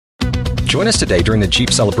Join us today during the Jeep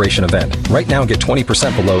Celebration event. Right now, get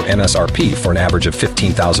 20% below MSRP for an average of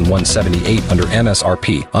 $15,178 under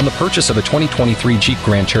MSRP on the purchase of a 2023 Jeep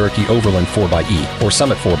Grand Cherokee Overland 4xE or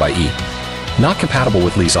Summit 4xE. Not compatible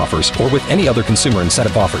with lease offers or with any other consumer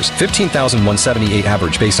incentive offers. $15,178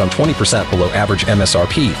 average based on 20% below average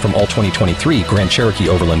MSRP from all 2023 Grand Cherokee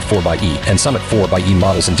Overland 4xE and Summit 4xE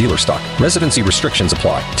models in dealer stock. Residency restrictions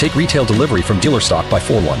apply. Take retail delivery from dealer stock by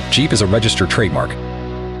 4/1. Jeep is a registered trademark.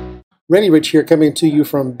 Reddy Rich here, coming to you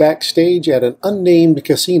from backstage at an unnamed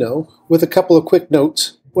casino with a couple of quick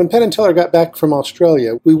notes. When Penn and Teller got back from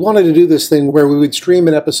Australia, we wanted to do this thing where we would stream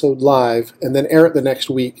an episode live and then air it the next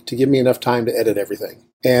week to give me enough time to edit everything.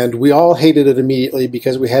 And we all hated it immediately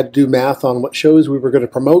because we had to do math on what shows we were going to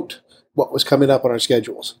promote, what was coming up on our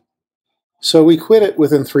schedules. So we quit it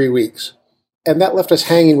within 3 weeks. And that left us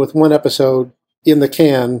hanging with one episode in the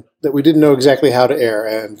can that we didn't know exactly how to air.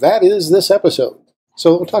 And that is this episode.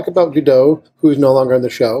 So we'll talk about Godot, who is no longer on the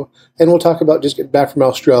show, and we'll talk about just getting back from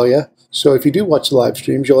Australia. So if you do watch the live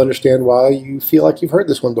streams, you'll understand why you feel like you've heard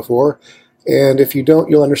this one before. And if you don't,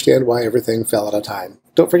 you'll understand why everything fell out of time.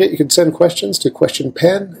 Don't forget you can send questions to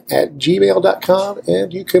questionpen@gmail.com,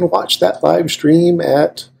 and you can watch that live stream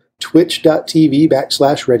at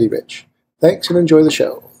twitch.tv/ReadyRich. Thanks and enjoy the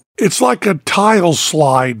show. It's like a tile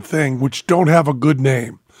slide thing, which don't have a good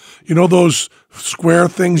name. You know those square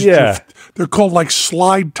things? Yeah. They're called like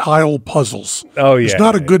slide tile puzzles. Oh, yeah. There's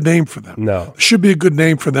not a good name for them. No. There should be a good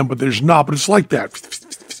name for them, but there's not. But it's like that.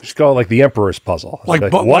 Just call it like the Emperor's Puzzle.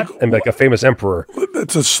 Like what? And like a famous emperor.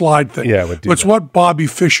 It's a slide thing. Yeah, it would do It's that. what Bobby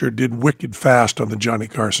Fischer did wicked fast on the Johnny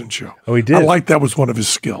Carson show. Oh, he did? I like that was one of his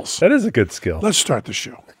skills. That is a good skill. Let's start the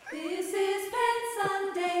show. This is Penn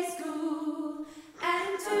Sunday School,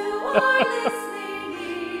 and to our listening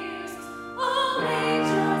ears, all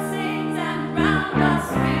nature sings and round us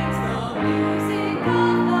rings the music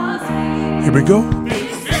of the spheres. Here we go.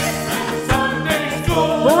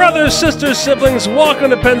 Brothers, sisters, siblings, welcome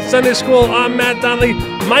to Penn Sunday School. I'm Matt Donnelly.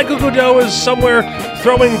 Michael Godot is somewhere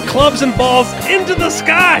throwing clubs and balls into the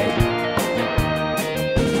sky.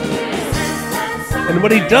 And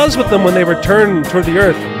what he does with them when they return toward the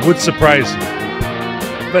earth would surprise you.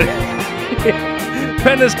 But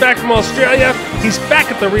Penn is back from Australia. He's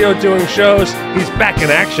back at the Rio doing shows. He's back in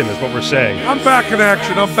action is what we're saying. I'm back in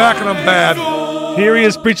action. I'm back and I'm bad. Here he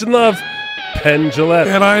is preaching love. Penn Jillette.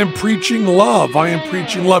 And I am preaching love. I am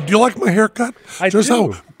preaching love. Do you like my haircut? I Just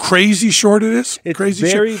do. how crazy short it is? It's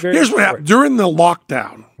crazy very, short. very Here's what short. happened. During the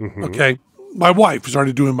lockdown, okay, my wife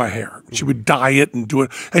started doing my hair. She would dye it and do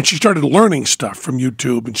it. And she started learning stuff from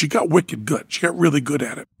YouTube, and she got wicked good. She got really good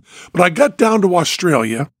at it. But I got down to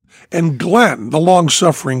Australia, and Glenn, the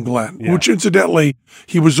long-suffering Glenn, which incidentally,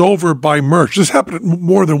 he was over by Merch. This happened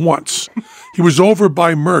more than once. He was over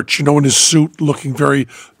by Merch, in his suit, looking very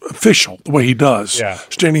official, the way he does. Yeah.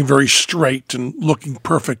 Standing very straight and looking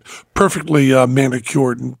perfectly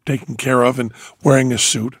manicured and taken care of and wearing a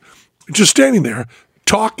suit. Just standing there,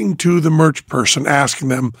 talking to the Merch person, asking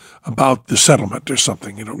them about the settlement or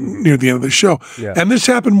something, near the end of the show. Yeah. And this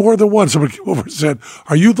happened more than once. Somebody came over and said,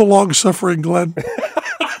 "Are you the long-suffering Glenn?"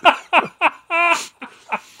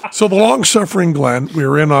 So the long-suffering Glenn, we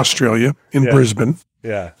were in Australia, in Brisbane,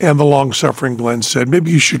 and the long-suffering Glenn said,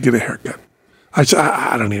 "Maybe you should get a haircut." I said,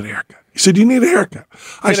 I don't need a haircut. He said, "You need a haircut."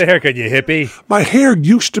 Get a haircut, you hippie. My hair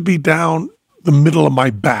used to be down the middle of my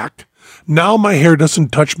back. Now my hair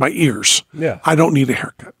doesn't touch my ears. Yeah. I don't need a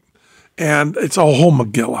haircut. And it's a whole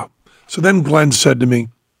Megillah. So then Glenn said to me,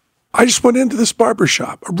 "I just went into this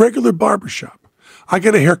barbershop, a regular barbershop. I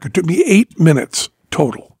got a haircut. It took me 8 minutes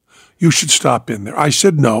total. You should stop in there." I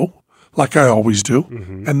said no, like I always do.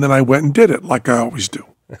 And then I went and did it, like I always do.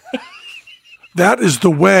 That is the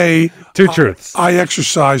way Two truths. I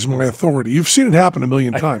exercise my authority. You've seen it happen a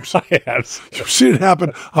million times. Yes. You've seen it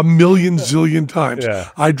happen a million zillion times.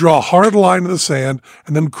 Yeah. I draw a hard line in the sand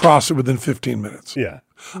and then cross it within 15 minutes. Yeah.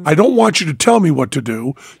 I don't want you to tell me what to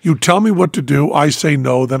do. You tell me what to do. I say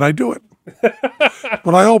no, then I do it.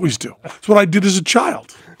 What I always do. It's what I did as a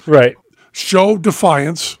child. Right. Show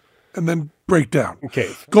defiance and then break down. Okay.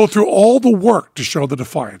 Go through all the work to show the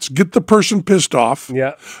defiance. Get the person pissed off.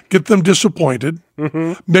 Yeah. Get them disappointed.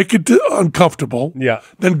 Make it uncomfortable. Yeah.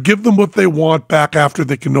 Then give them what they want back after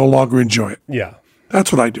they can no longer enjoy it. Yeah.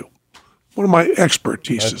 That's what I do. One of my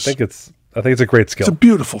expertises. I think it's a great skill. It's a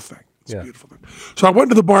beautiful thing. It's Yeah. a beautiful thing. So I went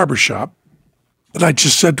to the barber shop and I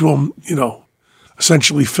just said to him,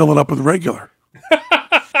 essentially fill it up with regular.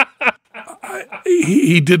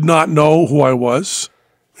 He did not know who I was,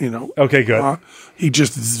 Okay, good. He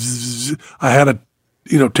just, I had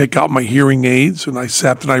to, take out my hearing aids and I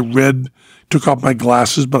sat and I read, took off my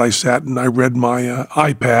glasses, but I sat and I read my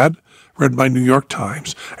iPad read my New York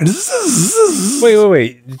Times, and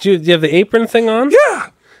Wait. Did you have the apron thing on? yeah.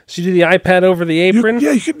 So you do the iPad over the apron?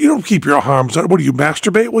 You don't keep your arms on. What do you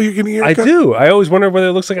masturbate while you're getting your haircut? I do. I always wonder whether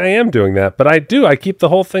it looks like I am doing that, but I do. I keep the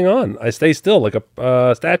whole thing on. I stay still like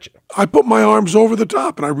a statue. I put my arms over the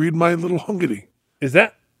top and I read my little hungity. Is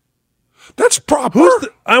that? That's proper.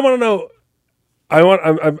 I want to know.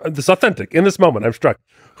 I'm this authentic. In this moment, I'm struck.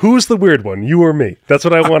 Who's the weird one, you or me? That's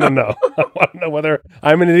what I want to know. I want to know whether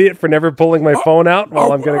I'm an idiot for never pulling my phone out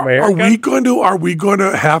while I'm getting my hair cut. Are we going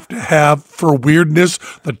to have for weirdness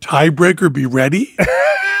the tiebreaker be ready?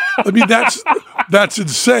 I mean, that's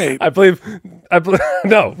insane. I believe.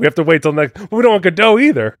 No, we have to wait till next. We don't want Godot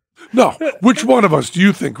either. No, which one of us do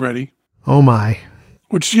you think ready? Oh my.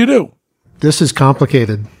 Which do you do? This is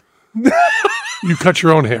complicated. You cut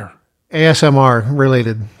your own hair. ASMR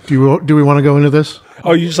related. Do we want to go into this?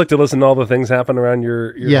 Oh, you just like to listen to all the things happen around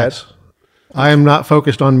your Yes. head? I am not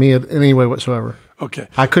focused on me in any way whatsoever. Okay.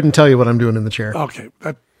 I couldn't tell you what I'm doing in the chair. Okay.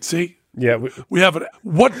 See? Yeah. We have it.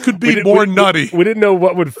 What could be more nutty? We didn't know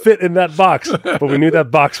what would fit in that box, but we knew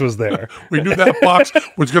that box was there. We knew that box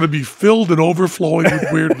was going to be filled and overflowing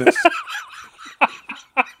with weirdness.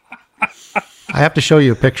 I have to show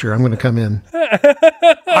you a picture. I'm going to come in.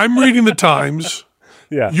 I'm reading the Times.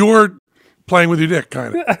 Yeah. You're playing with your dick,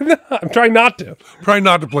 kind of. I'm trying not to. Try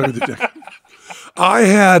not to play with your dick. I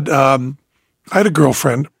had a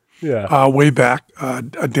girlfriend way back,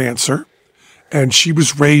 a dancer, and she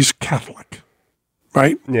was raised Catholic,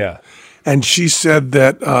 right? Yeah. And she said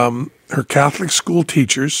that her Catholic school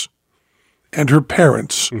teachers and her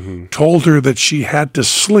parents told her that she had to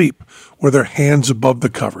sleep with her hands above the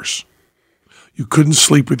covers. You couldn't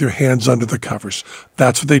sleep with your hands under the covers.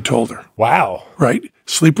 That's what they told her. Wow. Right?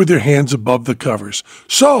 Sleep with your hands above the covers.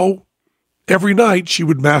 So every night she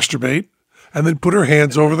would masturbate and then put her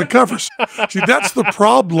hands over the covers. See, that's the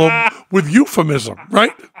problem with euphemism,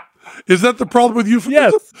 right? Is that the problem with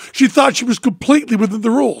euphemism? Yes. She thought she was completely within the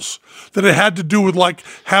rules, that it had to do with like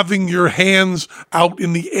having your hands out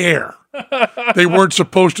in the air. They weren't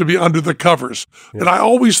supposed to be under the covers. And I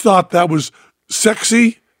always thought that was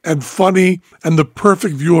sexy and funny and the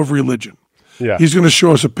perfect view of religion. Yeah. He's going to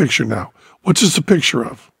show us a picture now. What's this a picture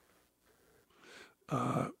of?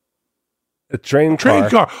 A train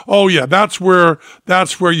car. Oh yeah, that's where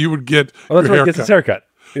you would get Well, that's your where he gets his haircut.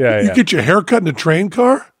 Yeah, You get your haircut in a train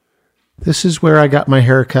car? This is where I got my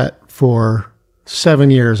hair cut for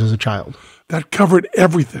 7 years as a child. That covered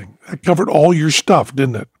everything. That covered all your stuff,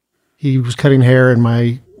 didn't it? He was cutting hair in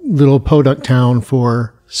my little podunk town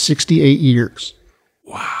for 68 years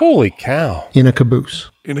Holy cow. in a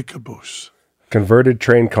caboose. In a caboose. Converted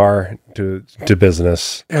train car to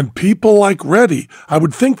business. And people like Reddy, I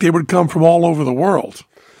would think they would come from all over the world,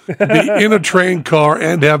 be in a train car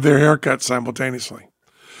and have their haircut simultaneously.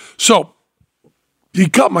 So he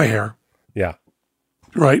cut my hair, Yeah.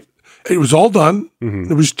 right? It was all done.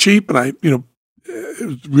 It was cheap, and it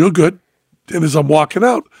was real good. And as I'm walking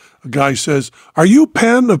out, a guy says, "Are you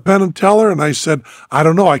Penn of Penn and Teller?" And I said, "I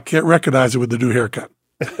don't know. I can't recognize it with the new haircut."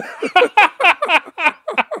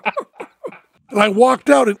 And I walked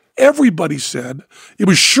out, and everybody said it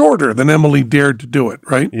was shorter than Emily dared to do it,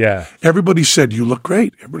 right? Yeah. Everybody said, "You look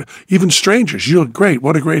great." Even strangers, "You look great.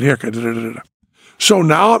 What a great haircut." So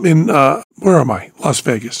now I'm in, where am I? Las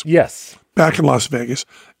Vegas. Yes. Back in Las Vegas.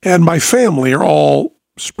 And my family are all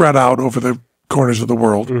spread out over the corners of the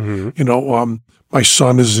world. My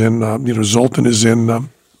son is in, Zoltan is in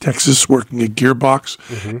Texas working at Gearbox,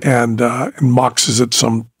 and Mox is at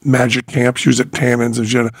some magic camp. She was at Tannins,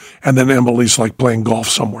 and then Emily's like playing golf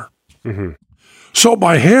somewhere. So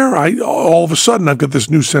my hair, all of a sudden, I've got this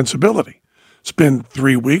new sensibility. It's been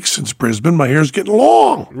 3 weeks since Brisbane. My hair's getting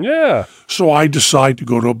long. Yeah. So I decide to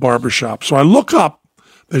go to a barbershop. So I look up.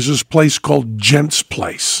 There's this place called Gent's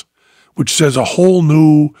Place, which says a whole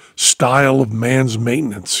new style of man's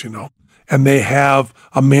maintenance, And they have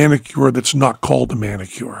a manicure that's not called a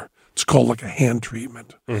manicure. It's called like a hand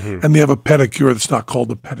treatment. And they have a pedicure that's not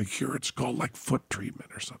called a pedicure. It's called like foot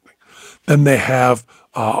treatment or something. Then they have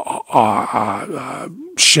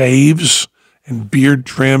shaves and beard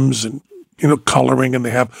trims and coloring, and they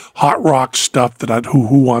have hot rock stuff that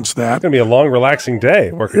who wants that? It's going to be a long, relaxing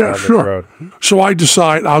day working down this road. So I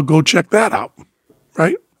decide I'll go check that out,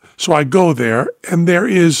 right? So I go there, and there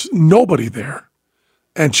is nobody there.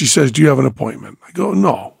 And she says, "Do you have an appointment?" I go,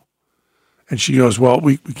 "No." And she goes, "Well,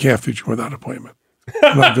 we can't fit you without appointment."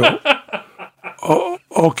 And I go, "Oh,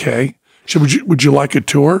 okay." She said, would you like a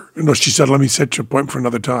tour? No, she said, let me set your appointment for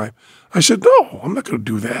another time. I said, no, I'm not going to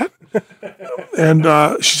do that. And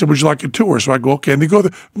she said, would you like a tour? So I go, okay. And they go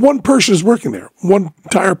there. One person is working there, one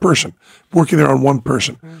entire person working there on one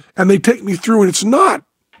person. And they take me through, and it's not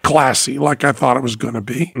classy like I thought it was going to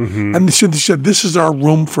be. And they said, this is our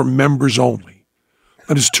room for members only.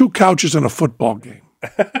 And there's 2 couches and a football game.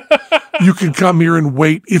 You can come here and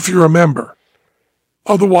wait if you're a member.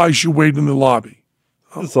 Otherwise, you wait in the lobby.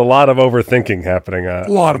 There's a lot of overthinking happening. A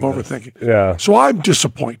lot of overthinking. Yeah. So I'm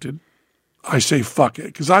disappointed. I say, fuck it,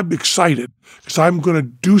 because I'm excited, because I'm going to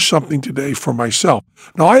do something today for myself.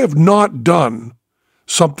 Now, I have not done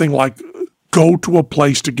something like go to a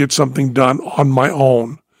place to get something done on my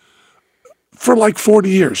own for like 40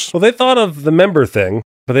 years. Well, they thought of the member thing,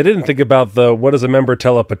 but they didn't think about the what does a member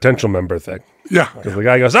tell a potential member thing. Yeah. Because the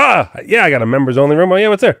guy goes, yeah, I got a members only room. Oh, yeah,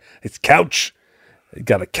 what's there? It's couch. You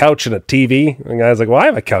got a couch and a TV. And the guy's like, well, I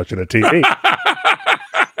have a couch and a TV.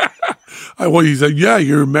 Well, he's like, yeah,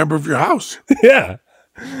 you're a member of your house. Yeah.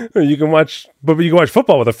 You can watch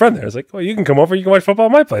football with a friend there. It's like, well, you can come over, you can watch football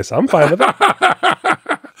at my place. I'm fine with it.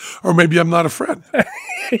 Or maybe I'm not a friend.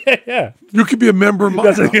 Yeah. You could be a member of my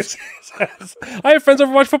That's what he house. says. I have friends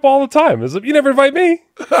over watch football all the time. It's like, you never invite me.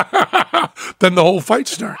 Then the whole fight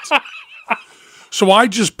starts. So I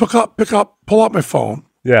just pull out my phone,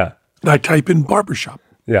 Yeah. and I type in barbershop.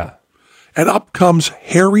 Yeah. And up comes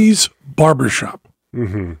Harry's Barbershop.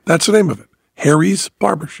 That's the name of it. Harry's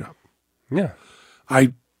Barbershop. Yeah.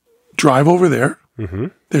 I drive over there.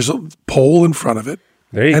 There's a pole in front of it.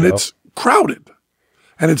 There you and go. it's crowded.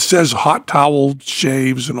 And it says hot towel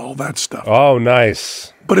shaves and all that stuff. Oh,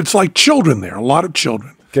 nice. But it's like children there, a lot of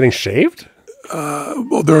children. Getting shaved?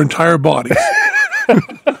 Well, their entire bodies.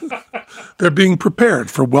 They're being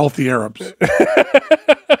prepared for wealthy Arabs.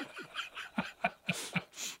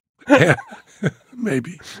 Yeah,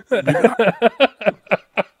 maybe.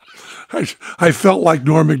 I felt like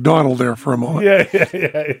Norm Macdonald there for a moment.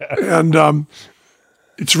 Yeah. And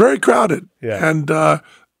it's very crowded. Yeah. And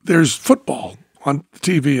there's football on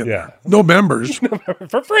TV. And Yeah. no members.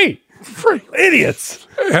 For free. Free. Idiots.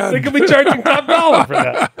 And, They could be charging top dollar for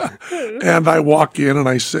that. and I walk in and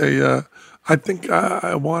I say, I think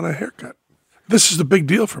I want a haircut. This is the big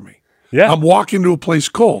deal for me. Yeah. I'm walking to a place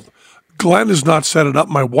cold. Glenn has not set it up.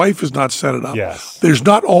 My wife has not set it up. Yes. There's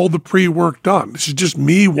not all the pre-work done. This is just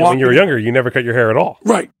me walking. When you were younger, you never cut your hair at all.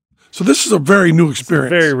 Right. So this is a very new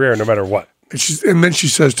experience. Very rare, no matter what. And then she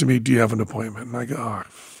says to me, do you have an appointment? And I go, oh,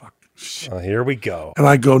 fuck. Shit. Here we go. And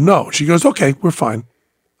I go, no. She goes, okay, we're fine.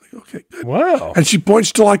 I go, okay, good. Wow. And she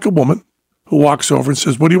points to like a woman who walks over and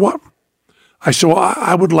says, what do you want? I said, well,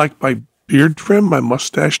 I would like my beard trimmed, my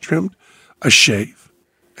mustache trimmed, a shave,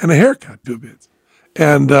 and a haircut, 2 bits.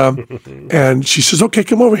 And she says, okay,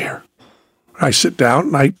 come over here. I sit down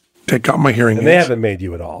and I take out my hearing aids. And they haven't made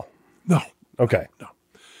you at all. No. Okay.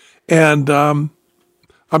 And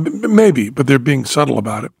maybe, but they're being subtle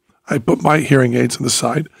about it. I put my hearing aids on the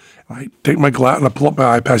side. And I take my glass and I pull up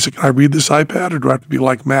my iPad. I say, can I read this iPad or do I have to be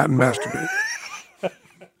like Matt and masturbate?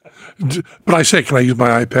 But I say, can I use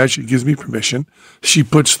my iPad? She gives me permission. She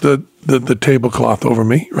puts the tablecloth over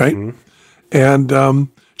me, right? And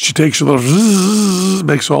she takes a little zzz,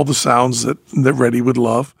 makes all the sounds that Reddy would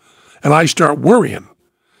love. And I start worrying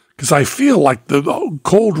because I feel like the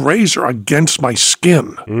cold rays are against my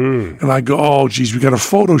skin. And I go, oh, geez, we got a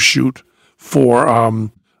photo shoot for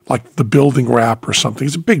like the building wrap or something.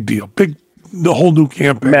 It's a big deal. The whole new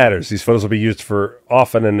campaign. Matters. These photos will be used for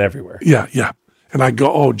often and everywhere. Yeah, yeah. And I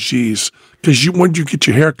go, oh, geez. Because when you get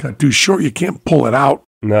your haircut too short, you can't pull it out.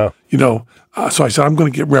 No. You know, so I said, I'm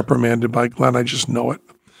going to get reprimanded by Glenn. I just know it.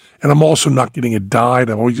 And I'm also not getting it dyed.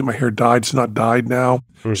 I've always get my hair dyed. It's not dyed now.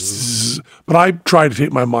 But I try to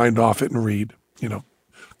take my mind off it and read, you know,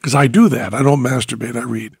 because I do that. I don't masturbate. I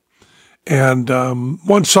read. And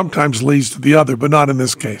one sometimes leads to the other, but not in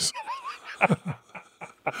this case.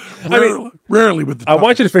 Rarely with the I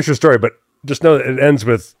want you to finish your story, but just know that it ends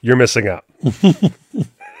with you're missing out.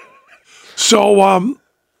 So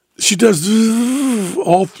she does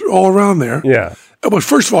all around there. Yeah. But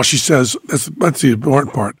first of all, she says, that's the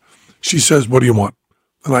important part. She says, what do you want?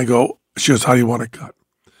 And I go, she goes, how do you want it cut?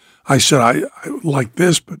 I said, I like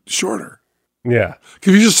this, but shorter. Yeah. If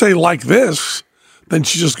you just say like this, then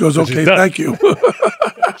she just goes, okay, thank you.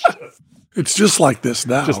 It's just like this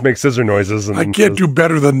now. Just make scissor noises. And I can't do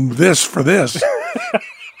better than this for this.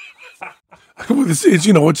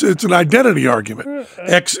 It's an identity argument.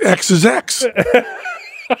 X is X.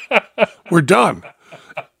 We're done.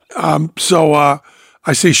 So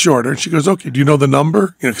I say shorter, and she goes, "Okay, do you know the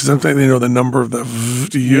number? You know, because sometimes they know the number of the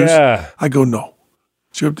to use." Yeah. I go, "No."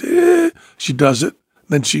 She goes, She does it,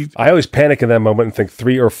 Then she... I always panic in that moment and think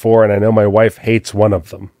 3 or 4, and I know my wife hates one of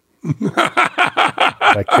them.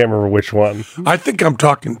 I can't remember which one. I think I'm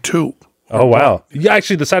talking 2. Oh, wow. Yeah,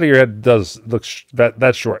 actually, the side of your head does look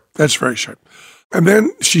that's short. That's very short. And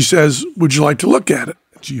then she says, would you like to look at it?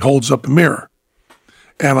 She holds up a mirror.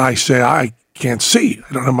 And I say, I can't see.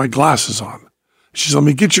 I don't have my glasses on. She says, let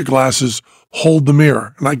me get your glasses, hold the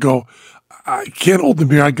mirror. And I go, I can't hold the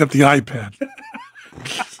mirror. I got the iPad.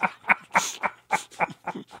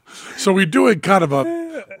 So we do a kind of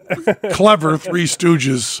a clever Three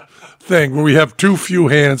Stooges thing where we have too few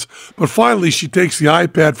hands. But finally, she takes the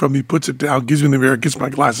iPad from me, puts it down, gives me the mirror, gets my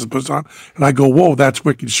glasses, puts it on. And I go, whoa, that's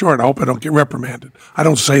wicked short. I hope I don't get reprimanded. I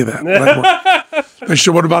don't say that. I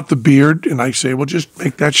said, what about the beard? And I say, well, just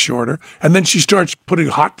make that shorter. And then she starts putting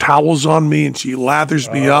hot towels on me and she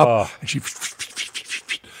lathers me up.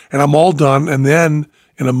 And I'm all done. And then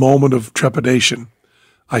in a moment of trepidation,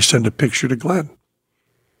 I send a picture to Glenn,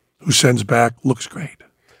 who sends back, looks great.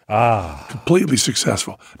 Completely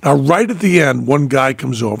successful. Now, right at the end, one guy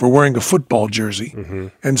comes over wearing a football jersey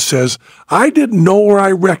and says, I didn't know where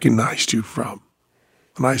I recognized you from.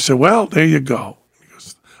 And I said, well, there you go.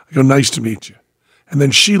 I go, nice to meet you. And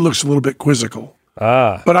then she looks a little bit quizzical.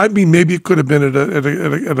 But I mean, maybe it could have been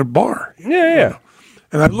at a bar. Yeah, yeah. You know?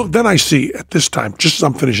 And I look, then I see at this time, just as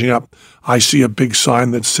I'm finishing up, I see a big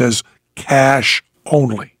sign that says cash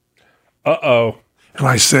only. Uh-oh. And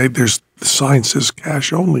I say, the sign says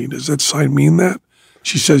cash only. Does that sign mean that?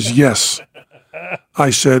 She says, yes. I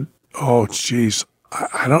said, oh, geez,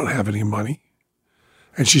 I don't have any money.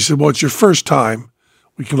 And she said, well, it's your first time.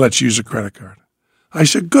 We can let you use a credit card. I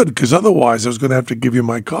said, good, because otherwise I was going to have to give you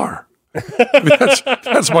my car. I mean,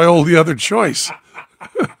 that's my only other choice.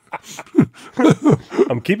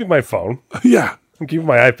 I'm keeping my phone. Yeah. I'm keeping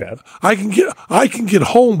my iPad. I can get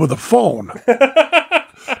home with a phone,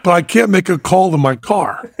 but I can't make a call to my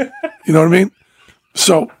car. You know what I mean?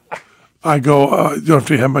 So I go, you don't have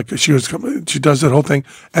to have my. She does that whole thing,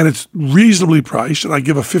 and it's reasonably priced. And I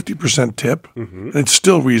give a 50% tip, and it's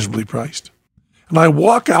still reasonably priced. And I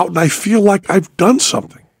walk out, and I feel like I've done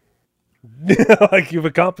something. Like you've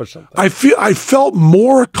accomplished something. I felt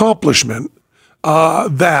more accomplishment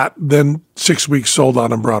that than 6 weeks sold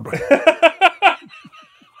out on Broadway.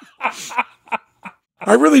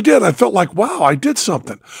 I really did. I felt like, wow, I did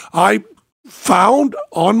something. I found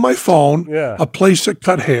on my phone a place that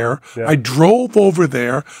cut hair. Yeah. I drove over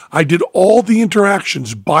there. I did all the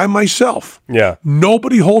interactions by myself. Yeah.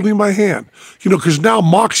 Nobody holding my hand. You know, because now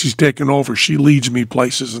Moxie's taken over. She leads me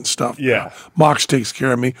places and stuff. Yeah. Mox takes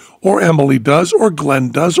care of me, or Emily does, or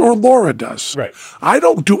Glenn does, or Laura does. Right. I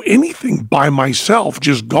don't do anything by myself,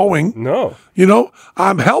 just going. No. You know,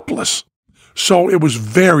 I'm helpless. So it was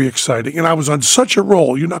very exciting, and I was on such a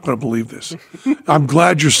roll. You're not going to believe this. I'm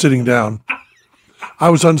glad you're sitting down. I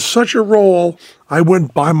was on such a roll, I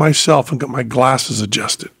went by myself and got my glasses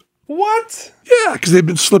adjusted. What? Yeah, because they've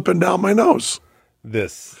been slipping down my nose.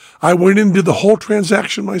 I went in and did the whole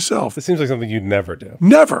transaction myself. This seems like something you'd never do.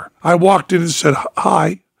 Never. I walked in and said,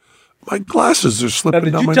 hi, my glasses are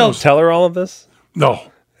slipping down my nose. Did you tell her all of this?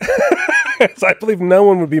 No. So I believe no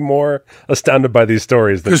one would be more astounded by these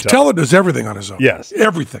stories than because Teller does everything on his own. Yes.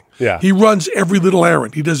 Everything. Yeah. He runs every little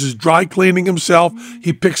errand. He does his dry cleaning himself.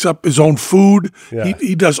 He picks up his own food. Yeah.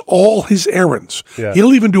 He does all his errands. Yeah.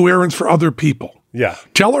 He'll even do errands for other people. Yeah.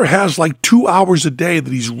 Teller has like 2 hours a day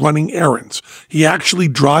that he's running errands. He actually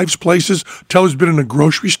drives places. Teller's been in a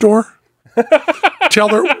grocery store.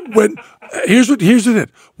 Teller, here's it.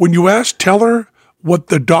 When you ask Teller what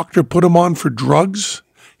the doctor put him on for drugs,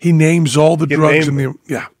 he names all the drugs in the,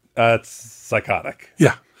 yeah. That's psychotic.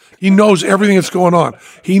 Yeah. He knows everything that's going on.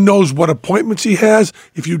 He knows what appointments he has.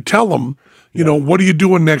 If you tell him, you know, what are you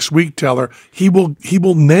doing next week, Teller, he will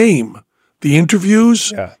name the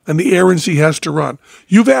interviews and the errands he has to run.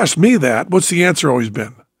 You've asked me that. What's the answer always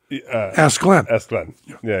been? Ask Glenn. Ask Glenn.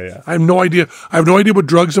 Yeah. I have no idea. I have no idea what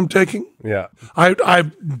drugs I'm taking. Yeah. I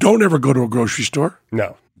don't ever go to a grocery store.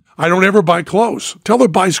 No. I don't ever buy clothes. Teller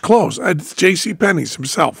buys clothes. It's J.C. Penney's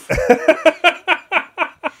himself.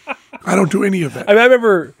 I don't do any of that. I mean, I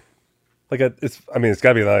remember, it's got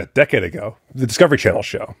to be like a decade ago, the Discovery Channel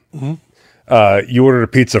show. Mm-hmm. You ordered a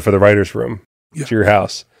pizza for the writer's room to your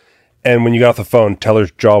house. And when you got off the phone,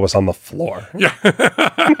 Teller's jaw was on the floor. Yeah.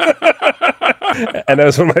 And that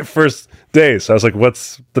was one of my first days. So I was like,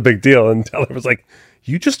 what's the big deal? And Teller was like,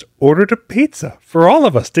 you just ordered a pizza for all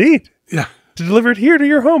of us to eat. Yeah. To deliver it here to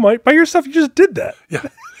your home by yourself. You just did that. Yeah.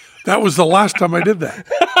 That was the last time I did that.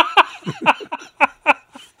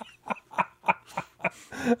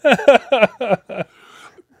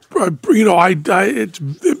 You know,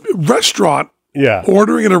 restaurant. Yeah.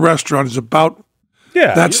 Ordering in a restaurant is about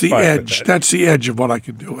Yeah, That's you're the fine with edge. that. That's the edge of what I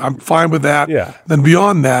can do. I'm fine with that. Yeah. Then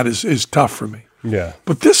beyond that is tough for me. Yeah.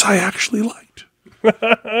 But this I actually liked.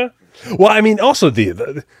 Well, I mean, also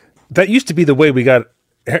that used to be the way we got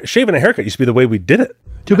shaving a haircut. Used to be the way we did it.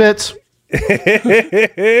 2 bits.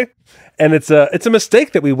 And it's a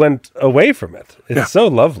mistake that we went away from it. It's Yeah. so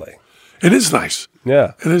lovely. It is nice.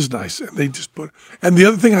 Yeah. It is nice. And they just and the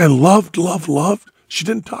other thing I loved, she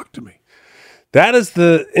didn't talk to me. That is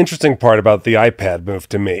the interesting part about the iPad move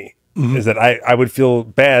to me, is that I would feel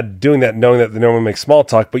bad doing that, knowing that they normally make small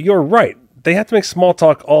talk. But you're right. They have to make small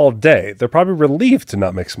talk all day. They're probably relieved to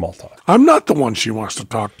not make small talk. I'm not the one she wants to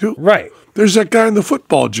talk to. Right. There's that guy in the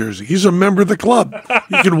football jersey. He's a member of the club.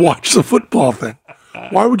 You can watch the football thing.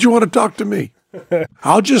 Why would you want to talk to me?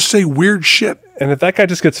 I'll just say weird shit. And if that guy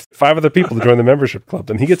just gets 5 other people to join the membership club,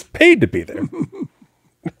 then he gets paid to be there.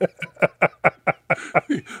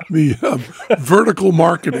 The vertical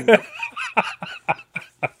marketing.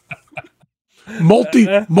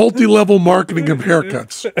 Multi-level marketing of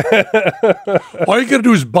haircuts. All you got to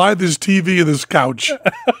do is buy this TV and this couch.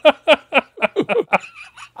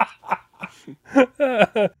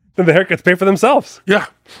 Then the haircuts pay for themselves. Yeah.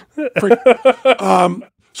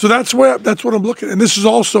 So that's what I'm looking at. And this is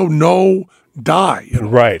also no dye.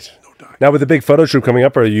 Right. Now with the big photo shoot coming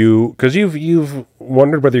up, are you, because you've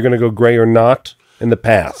wondered whether you're going to go gray or not in the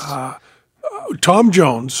past. Tom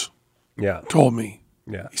Jones Yeah. told me,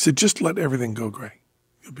 Yeah. he said, just let everything go gray.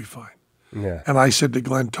 You'll be fine. Yeah. And I said to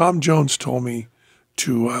Glenn, Tom Jones told me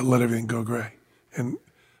to let everything go gray. And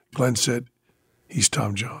Glenn said, he's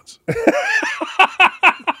Tom Jones.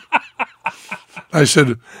 I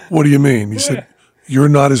said, what do you mean? He said, you're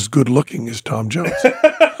not as good looking as Tom Jones.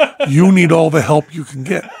 You need all the help you can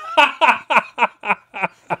get.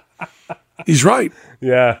 He's right.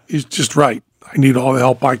 Yeah. He's just right. I need all the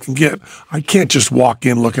help I can get. I can't just walk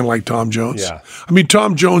in looking like Tom Jones. Yeah. I mean,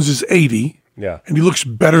 Tom Jones is 80, Yeah. and he looks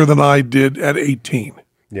better than I did at 18.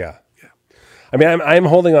 Yeah. I mean, I'm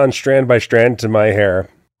holding on strand by strand to my hair.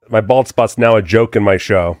 My bald spot's now a joke in my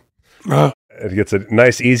show. Uh, It gets a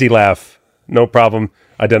nice, easy laugh. No problem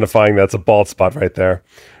identifying that's a bald spot right there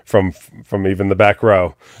from even the back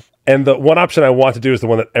row. And the one option I want to do is the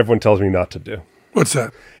one that everyone tells me not to do. what's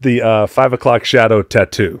that? The 5 o'clock shadow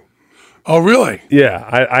tattoo. Oh, really? Yeah,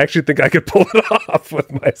 I actually think I could pull it off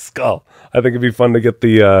with my skull. I think it'd be fun to get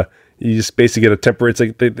the, you just basically get a temporary,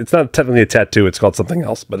 it's not technically a tattoo, it's called something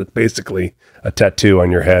else, but it's basically a tattoo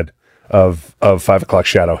on your head of 5 o'clock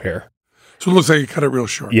shadow hair. So it looks like you cut it real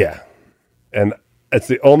short. Yeah. And it's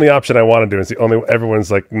the only option I want to do. It's the only,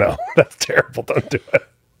 everyone's like, no, that's terrible, don't do it.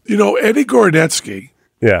 You know, Eddie Gorodetsky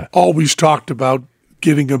Yeah. always talked about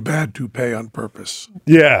getting a bad toupee on purpose.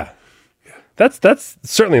 Yeah. That's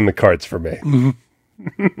certainly in the cards for me.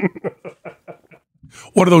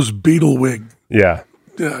 One of those beetle wig Yeah.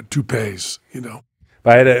 toupees, you know.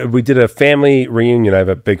 We did a family reunion. I have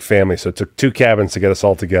a big family, so it took 2 cabins to get us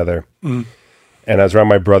all together. And I was around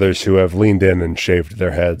my brothers who have leaned in and shaved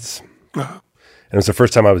their heads. And it was the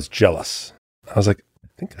first time I was jealous. I was like, I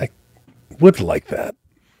think I would like that.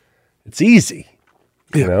 It's easy,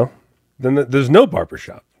 you know? Then there's no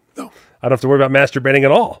barbershop. No. I don't have to worry about masturbating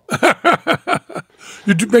at all.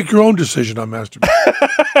 You do make your own decision on masturbation.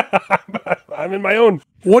 I'm in my own.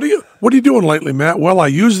 What are you doing lately, Matt? Well, I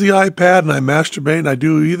use the iPad and I masturbate, and I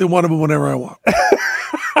do either one of them whenever I want.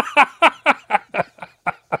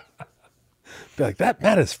 Be like, that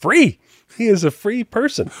Matt is free. He is a free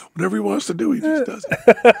person. Whatever he wants to do, he just does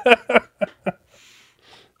it.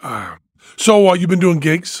 So you've been doing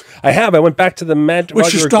gigs? I have. I went back to the Magic. We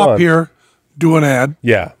should stop here, do an ad.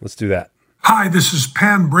 Yeah, let's do that. Hi, this is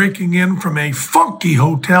Pan breaking in from a funky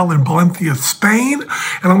hotel in Valencia, Spain.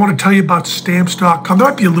 And I want to tell you about Stamps.com. There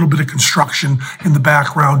might be a little bit of construction in the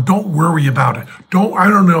background. Don't worry about it. I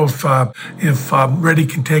don't know if Reddy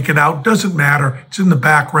can take it out. Doesn't matter. It's in the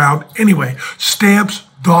background. Anyway,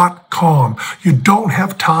 Stamps.com. You don't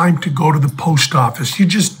have time to go to the post office. You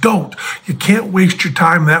just don't. You can't waste your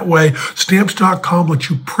time that way. Stamps.com lets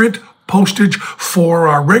you print postage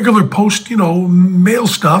for regular post, mail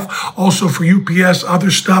stuff, also for UPS,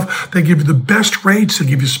 other stuff. They give you the best rates. They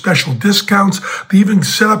give you special discounts. They even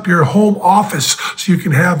set up your home office so you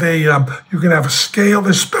can have a scale.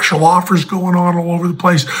 There's special offers going on all over the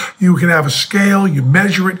place. You can have a scale. You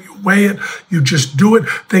measure it. You weigh it. You just do it.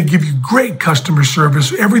 They give you great customer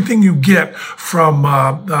service. Everything you get from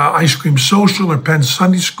Ice Cream Social or Penn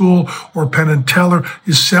Sunday School or Penn and Teller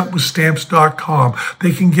is sent with Stamps.com.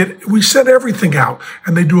 We send everything out,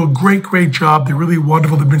 and they do a great, great job. They're really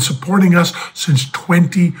wonderful. They've been supporting us since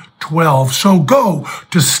 2012. So go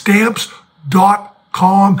to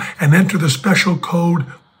Stamps.com and enter the special code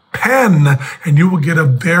PEN, and you will get a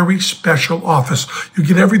very special office. You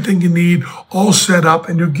get everything you need all set up,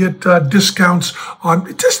 and you get discounts on.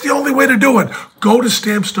 It's just the only way to do it. Go to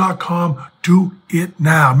Stamps.com. Do it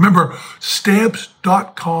now. Remember,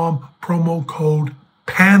 Stamps.com, promo code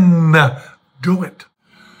PEN. Do it.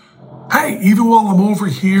 Hey, even while I'm over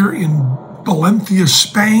here in Valencia,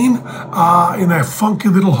 Spain, in a funky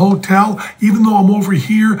little hotel, even though I'm over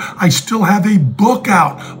here, I still have a book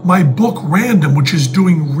out. My book, Random, which is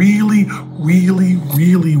doing really, really,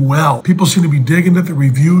 really well. People seem to be digging it. The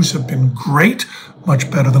reviews have been great.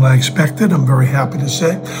 Much better than I expected, I'm very happy to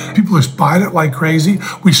say. People are buying it like crazy.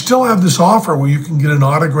 We still have this offer where you can get an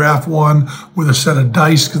autograph one with a set of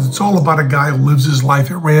dice, because it's all about a guy who lives his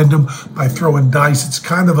life at random by throwing dice. It's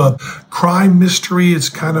kind of a crime mystery. It's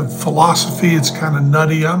kind of philosophy. It's kind of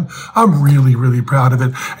nutty. I'm really, really proud of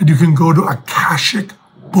it. And you can go to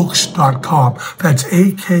akashicbooks.com. That's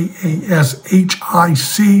AKASHIC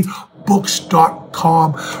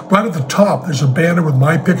books.com. Right at the top, there's a banner with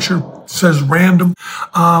my picture. It says Random.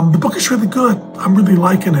 The book is really good. I'm really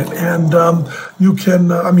liking it. And you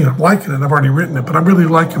can, I'm liking it. I've already written it, but I'm really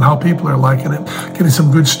liking how people are liking it. Getting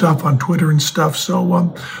some good stuff on Twitter and stuff. So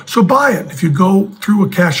buy it. If you go through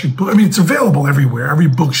Akashic Book, it's available everywhere. Every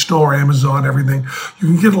bookstore, Amazon, everything. You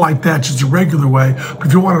can get it like that, just a regular way. But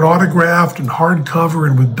if you want it autographed and hardcover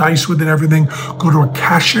and with dice with it and everything, go to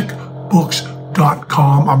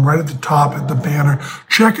akashicbooks.com. I'm right at the top at the banner.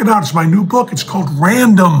 Check it out. It's my new book. It's called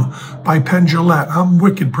Random by Penn Jillette. I'm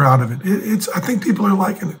wicked proud of it. I think people are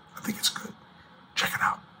liking it. I think it's good. Check it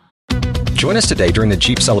out. Join us today during the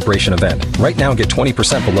Jeep Celebration event. Right now, get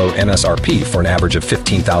 20% below MSRP for an average of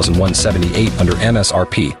 $15,178 under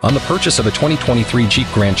MSRP on the purchase of a 2023 Jeep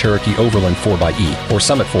Grand Cherokee Overland 4xE or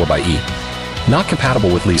Summit 4xE. Not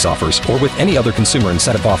compatible with lease offers or with any other consumer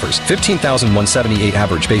incentive offers. $15,178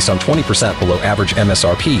 average based on 20% below average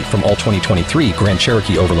MSRP from all 2023 Grand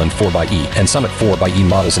Cherokee Overland 4xE and Summit 4xE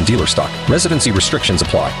models in dealer stock. Residency restrictions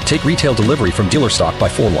apply. Take retail delivery from dealer stock by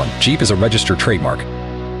 4/1. Jeep is a registered trademark.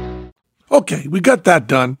 Okay, we got that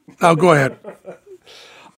done. Now go ahead.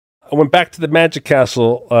 I went back to the Magic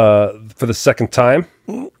Castle for the second time.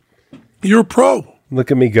 You're a pro.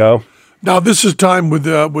 Look at me go. Now, this is time with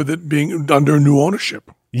it being under new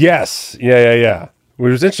ownership. Yes. Yeah.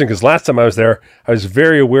 Which was interesting because last time I was there, I was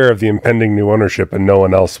very aware of the impending new ownership and no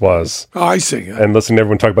one else was. Oh, I see. And listening to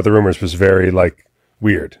everyone talk about the rumors was very,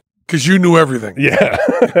 weird. Because you knew everything. Yeah.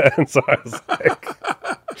 And so I was like...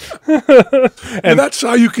 and that's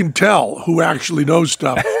how you can tell who actually knows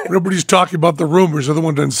stuff. Everybody's talking about the rumors. The other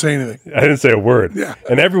one doesn't say anything. I didn't say a word. Yeah.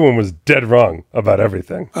 And everyone was dead wrong about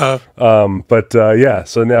everything. So now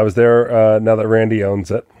I was there now that Randy owns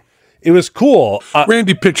it. It was cool.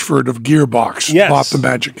 Randy Pitchford of Gearbox bought the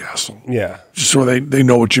Magic Castle. Yeah. Just so they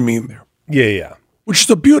know what you mean there. Yeah. Which is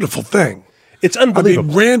a beautiful thing. It's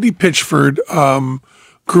unbelievable. Randy Pitchford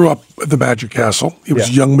grew up at the Magic Castle. He was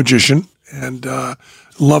a young magician and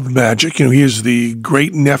loved magic. He is the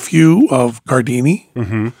great nephew of Cardini.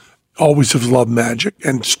 Mm-hmm. Always has loved magic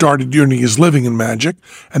and started earning his living in magic,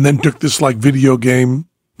 and then took this video game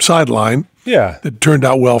sideline. Yeah, that turned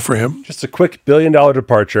out well for him. Just a quick $1 billion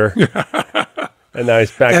departure, and now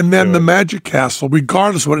he's back. And then the Magic Castle,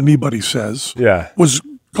 regardless of what anybody says, was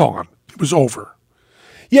gone. It was over.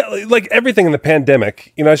 Yeah, like everything in the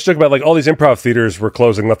pandemic, I just talk about all these improv theaters were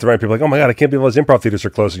closing left and right. People are like, oh my God, I can't believe all these improv theaters are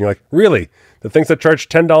closing. You're like, really? The things that charge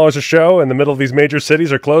 $10 a show in the middle of these major cities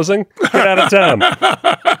are closing? Get out of town.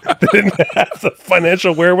 They didn't have the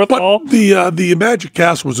financial wherewithal. But the Magic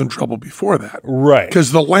Castle was in trouble before that. Right.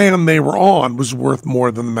 Because the land they were on was worth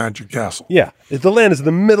more than the Magic Castle. Yeah. The land is in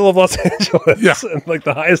the middle of Los Angeles. Yeah. And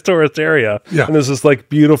the highest tourist area. Yeah. And there's this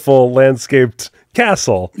beautiful landscaped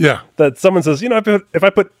castle. Yeah. That someone says, if I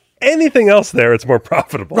put anything else there, it's more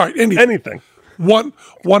profitable. Right. Anything. One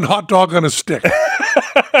hot dog on a stick.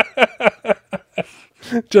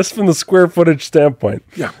 Just from the square footage standpoint.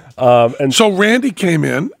 Yeah. And so Randy came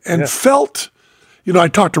in and felt, I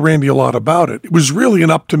talked to Randy a lot about it. It was really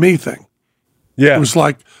an up to me thing. Yeah. It was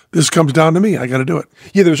like, this comes down to me. I got to do it.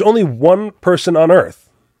 Yeah. There's only one person on earth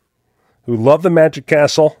who loved the Magic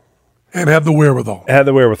Castle. And had the wherewithal.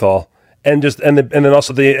 And then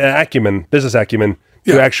also the business acumen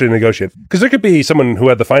to actually negotiate. Because there could be someone who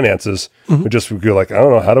had the finances who just would go I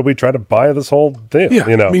don't know, how do we try to buy this whole thing?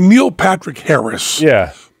 Yeah. Neil Patrick Harris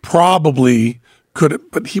probably could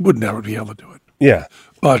have, but he would never be able to do it. Yeah.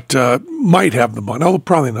 But might have the money. Oh,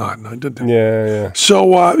 probably not. No, he didn't. Yeah.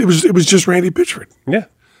 So it was just Randy Pitchford. Yeah.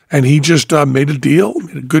 And he just made a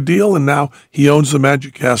good deal, and now he owns the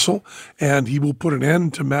Magic Castle, and he will put an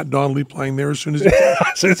end to Matt Donnelly playing there as soon as he can.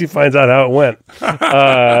 As soon as he finds out how it went.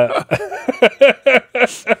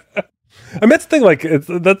 I mean, that's the thing. Like,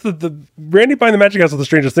 that's the Randy buying the Magic Castle. The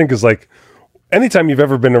strangest thing is like, anytime you've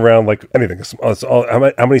ever been around like anything,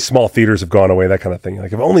 how many small theaters have gone away, that kind of thing.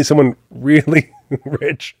 Like, if only someone really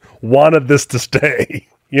rich wanted this to stay,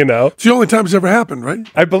 you know? It's the only time it's ever happened, right?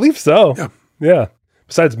 I believe so. Yeah. Yeah.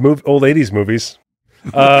 Besides old 80s movies.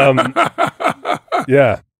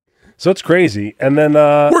 Yeah. So it's crazy. And then...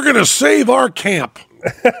 we're going to save our camp.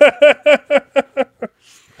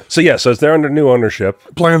 So it's there under new ownership.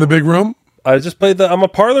 Play in the big room? I just played I'm a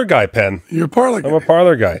parlor guy, Penn. You're a parlor guy. I'm a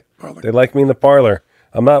parlor guy. They like me in the parlor.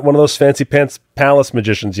 I'm not one of those fancy pants palace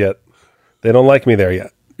magicians yet. They don't like me there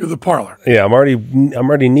yet. You're the parlor. Yeah, I'm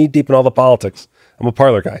already knee deep in all the politics. I'm a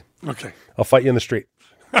parlor guy. Okay. I'll fight you in the street.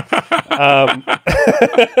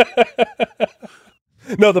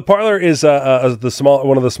 No, the parlor is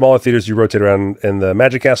one of the smaller theaters you rotate around in the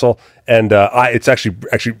Magic Castle, and it's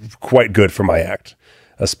actually quite good for my act.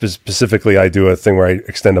 Specifically, I do a thing where I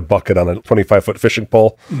extend a bucket on a 25-foot fishing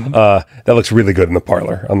pole. Mm-hmm. That looks really good in the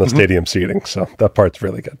parlor on the stadium seating, so that part's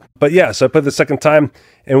really good. But yeah, so I played the second time,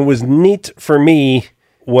 and what was neat for me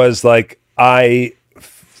was like I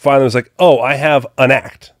finally was like, oh, I have an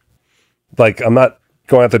act. Like, I'm not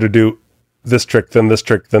going out there to do this trick, then this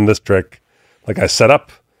trick, then this trick. Like, I set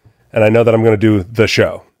up, and I know that I'm going to do the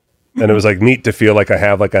show. And it was, like, neat to feel like I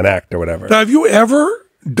have, like, an act or whatever. Now, have you ever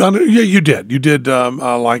done it? Yeah, you did. You did,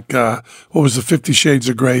 what was the 50 Shades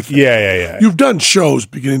of Grey thing? Yeah. You've done shows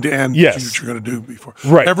beginning to end. Yes. That you're going to do before.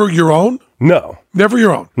 Right. Ever your own? No. Never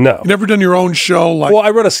your own? No. You never done your own show? Like? Well, I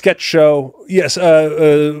wrote a sketch show. Yes,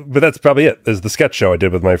 but that's probably it. Is the sketch show I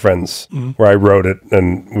did with my friends, where I wrote it,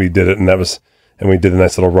 and we did it, and we did a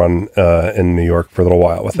nice little run in New York for a little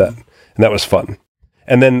while with that. And that was fun.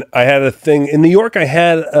 And then I had a thing in New York. I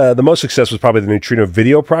had the most success was probably the Neutrino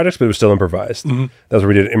video projects, but it was still improvised. Mm-hmm. That was where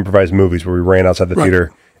we did improvised movies where we ran outside the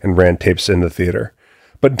theater and ran tapes in the theater.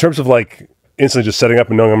 But in terms of like instantly just setting up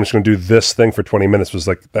and knowing I'm just going to do this thing for 20 minutes was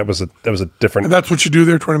like that was a different. And that's what you do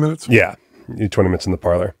there, 20 minutes? Yeah, you 20 minutes in the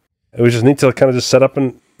parlor. It was just neat to kind of just set up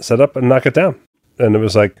and knock it down. And it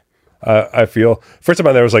was like I feel first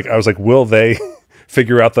time I was like, will they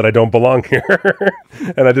figure out that I don't belong here?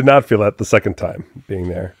 And I did not feel that the second time being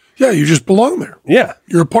there. Yeah, you just belong there. Yeah.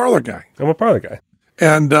 You're a parlor guy. I'm a parlor guy.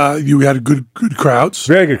 And you had good crowds.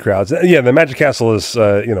 Very good crowds. Yeah, the Magic Castle is,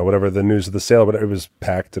 whatever the news of the sale, but it was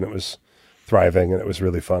packed and it was thriving and it was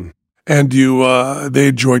really fun. And they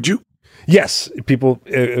enjoyed you? Yes. People,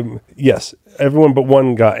 yes. Everyone but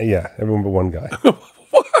one guy. Yeah, everyone but one guy.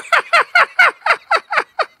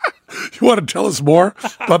 You want to tell us more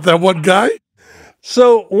about that one guy?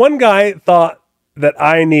 So one guy thought that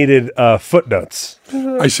I needed footnotes.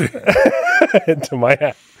 I see. To my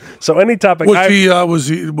hat. So any topic was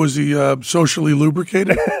he socially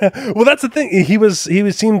lubricated? Well, that's the thing.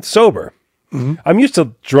 He seemed sober. Mm-hmm. I'm used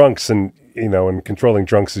to drunks, and controlling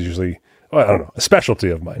drunks is usually I don't know, a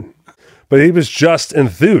specialty of mine. But he was just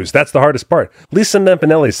enthused. That's the hardest part. Lisa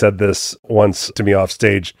Nempanelli said this once to me off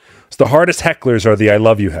stage. So the hardest hecklers are the I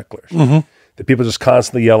love you hecklers. Mm-hmm. The people just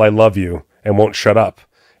constantly yell I love you and won't shut up.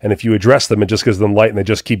 And if you address them, it just gives them light and they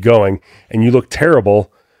just keep going. And you look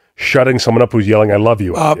terrible shutting someone up who's yelling I love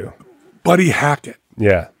you at you. Buddy Hackett.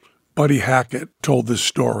 Yeah. Buddy Hackett told this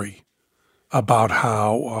story about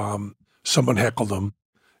how someone heckled him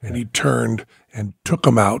and he turned and took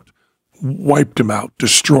them out, wiped them out,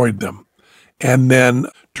 destroyed them, and then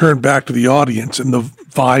turned back to the audience and the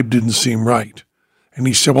vibe didn't seem right. And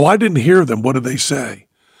he said, well, I didn't hear them. What did they say?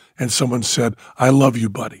 And someone said, I love you,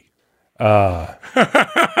 buddy. Yeah,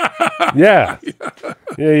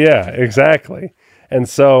 exactly. And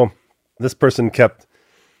so this person kept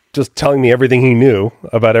just telling me everything he knew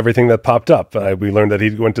about everything that popped up. We learned that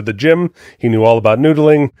he went to the gym. He knew all about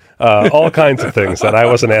noodling, all kinds of things that I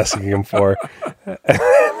wasn't asking him for.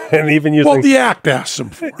 And even using... Well, the act asked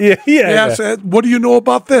him for. Yeah. Said, what do you know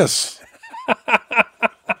about this?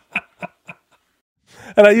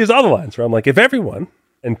 And I use all the lines where I'm like, if everyone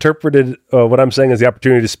interpreted what I'm saying as the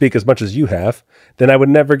opportunity to speak as much as you have, then I would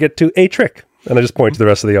never get to a trick. And I just point to the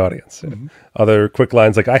rest of the audience. Mm-hmm. Other quick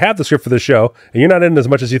lines like, I have the script for the show, and you're not in as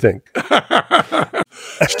much as you think.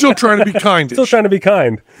 Still trying to be kind. Still trying to be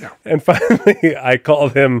kind. Yeah. And finally, I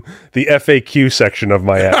called him the FAQ section of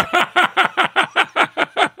my act.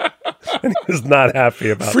 And he was not happy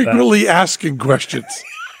about Frequently asking questions.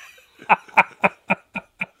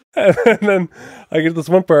 And then I get this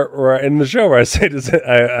one part where in the show where I say,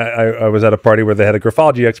 I was at a party where they had a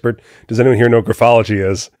graphology expert. Does anyone here know what graphology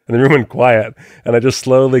is? And the room went quiet. And I just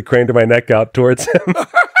slowly craned my neck out towards him.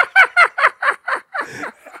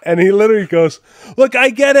 And he literally goes, look, I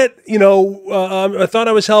get it. I thought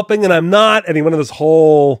I was helping and I'm not. And he went on this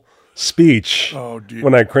whole speech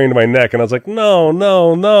when I craned my neck. And I was like, no.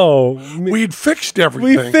 We'd fixed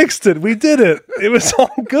everything. We fixed it. We did it. It was all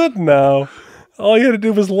good now. All you had to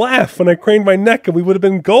do was laugh when I craned my neck and we would have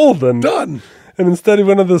been golden. Done. And instead he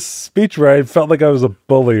went on this speech where I felt like I was a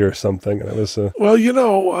bully or something. And it was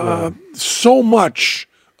so much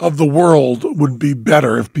of the world would be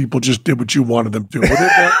better if people just did what you wanted them to. Wouldn't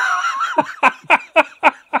it?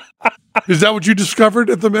 Is that what you discovered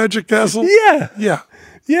at the Magic Castle? Yeah.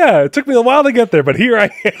 Yeah, it took me a while to get there, but here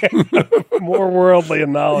I am, more worldly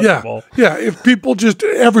and knowledgeable. Yeah. If people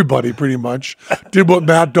everybody pretty much did what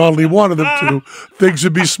Matt Donnelly wanted them to, things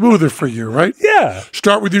would be smoother for you, right? Yeah.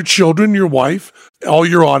 Start with your children, your wife, all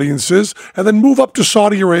your audiences, and then move up to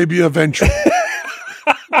Saudi Arabia eventually.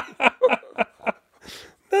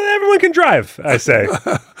 Everyone can drive, I say.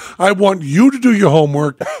 I want you to do your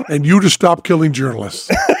homework and you to stop killing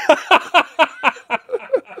journalists.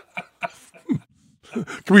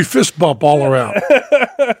 Can we fist bump all around?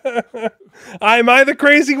 Am I the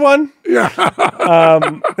crazy one? Yeah.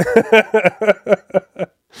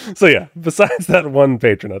 So yeah, besides that one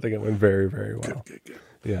patron, I think it went very, very well. Good.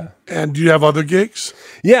 Yeah. And do you have other gigs?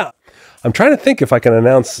 Yeah. I'm trying to think if I can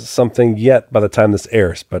announce something yet by the time this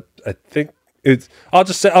airs, but I think I'll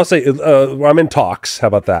say I'm in talks. How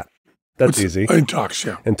about that? That's easy. In talks,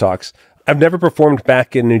 yeah. In talks. I've never performed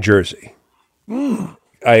back in New Jersey.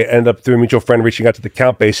 I end up through a mutual friend reaching out to the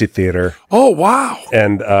Count Basie Theater. Oh, wow.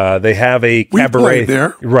 And they have a We cabaret played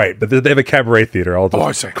there. Right, but they have a cabaret theater.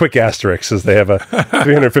 I see. Quick asterisk is they have a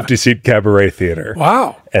 350-seat cabaret theater.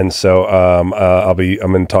 Wow. And so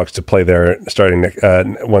I'm in talks to play there starting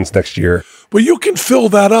once next year. Well, you can fill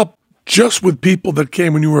that up just with people that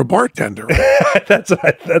came when you were a bartender. Right? That's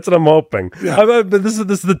what I'm hoping. Yeah. But this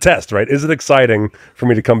is the test, right? Is it exciting for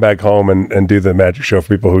me to come back home and do the magic show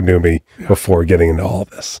for people who knew me before getting into all of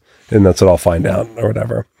this? And that's what I'll find out or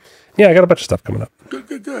whatever. Yeah, I got a bunch of stuff coming up.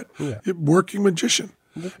 Good. Yeah. You're a working magician.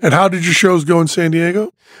 And how did your shows go in San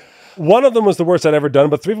Diego? One of them was the worst I'd ever done,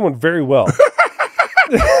 but three of them went very well.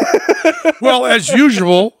 Well, as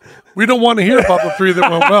usual, we don't want to hear about the three that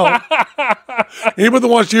went well. Anybody that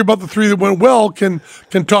wants to hear about the three that went well can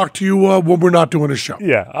talk to you when we're not doing a show.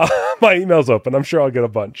 Yeah, my email's open. I'm sure I'll get a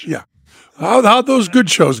bunch. Yeah. How'd those good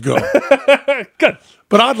shows go? Good.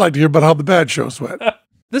 But I'd like to hear about how the bad shows went.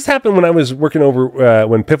 This happened when I was working over,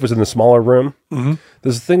 when Piff was in the smaller room. Mm-hmm.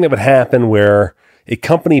 There's a thing that would happen where a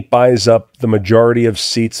company buys up the majority of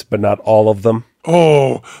seats, but not all of them.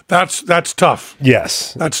 Oh, that's tough.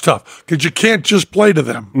 Yes. That's tough because you can't just play to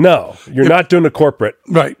them. No, you're not doing a corporate.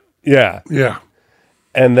 Right. Yeah. Yeah.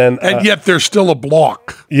 And then, and yet there's still a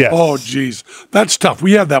block. Yes. Oh, geez, that's tough.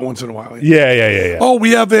 We have that once in a while. Yeah. Oh,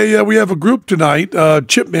 we have a group tonight,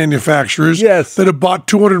 chip manufacturers. Yes. That have bought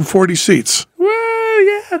 240 seats. Well,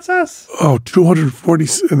 yeah, it's us. Oh, 240,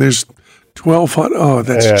 and there's 1,200. Oh,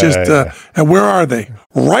 that's and where are they?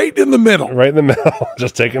 Right in the middle. Right in the middle,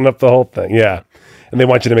 just taking up the whole thing. Yeah. And they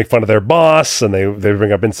want you to make fun of their boss, and they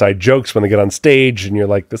bring up inside jokes when they get on stage, and you're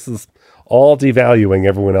like, this is all devaluing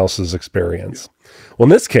everyone else's experience. Well, in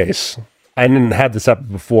this case, I didn't have this happen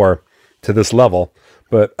before to this level,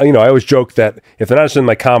 but I always joke that if they're not just in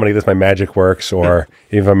my comedy, this my magic works, or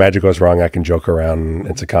even if my magic goes wrong, I can joke around. And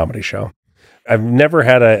it's a comedy show. I've never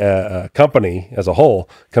had a company as a whole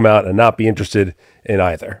come out and not be interested in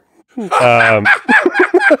either.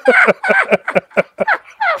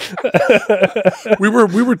 We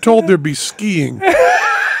were told there'd be skiing.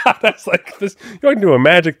 That's like this. You're going to a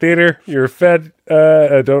magic theater. You're fed.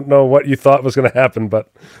 I don't know what you thought was going to happen,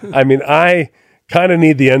 but I mean, I kind of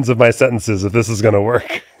need the ends of my sentences if this is going to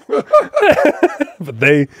work. But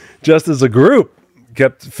they, just as a group,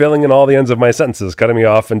 kept filling in all the ends of my sentences, cutting me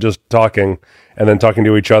off and just talking, and then talking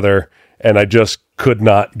to each other, and I just could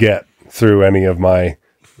not get through any of my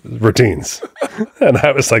routines. And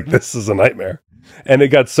I was like, this is a nightmare. And it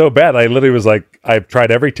got so bad, I literally was like, I've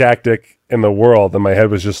tried every tactic in the world, and my head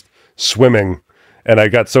was just swimming. And I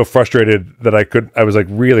got so frustrated that I was like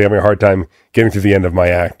really having a hard time getting through the end of my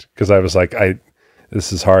act, because I was like,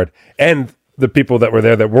 this is hard. And the people that were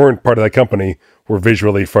there that weren't part of that company were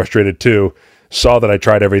visually frustrated too, saw that I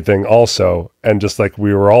tried everything also, and just like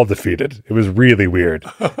we were all defeated. It was really weird.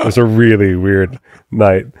 It was a really weird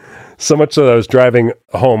night. So much so that I was driving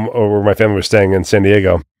home where my family was staying in San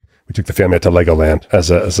Diego. We took the family out to Legoland as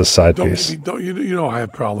a side piece. You know I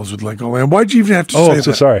have problems with Legoland. Why'd you even have to say Oh, that? I'm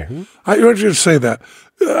so sorry. I want you to say that.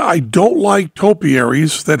 I don't like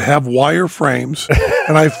topiaries that have wire frames,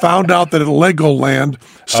 and I found out that at Legoland,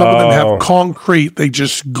 some of them have concrete. They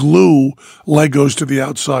just glue Legos to the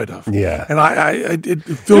outside of. Yeah. And it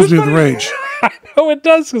fills me with rage. Oh, it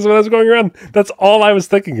does, because when I was going around, that's all I was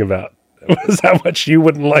thinking about, was how much you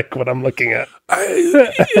wouldn't like what I'm looking at.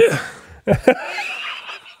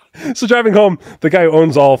 So driving home, the guy who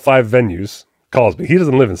owns all 5 venues calls me. He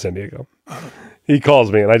doesn't live in San Diego. He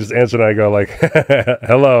calls me, and I just answer, and I go like,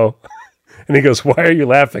 hello. And he goes, why are you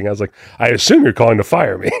laughing? I was like, I assume you're calling to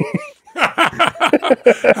fire me.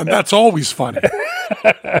 And that's always funny.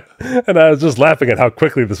 And I was just laughing at how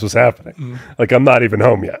quickly this was happening. Like, I'm not even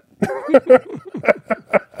home yet.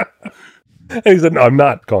 And he said, no, I'm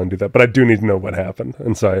not calling to do that, but I do need to know what happened.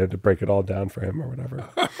 And so I had to break it all down for him or whatever.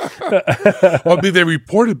 Well, they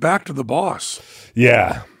reported back to the boss.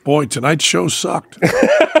 Yeah. Boy, tonight's show sucked.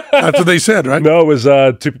 That's what they said, right? No, it was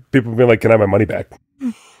 2 people being like, can I have my money back?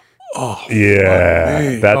 Oh,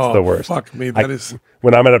 yeah. That's the worst. Fuck me. That is.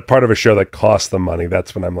 When I'm at a part of a show that costs them money,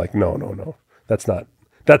 that's when I'm like, no. That's not.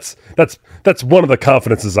 That's one of the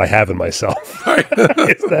confidences I have in myself.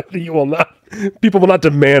 Is that people will not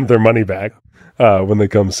demand their money back when they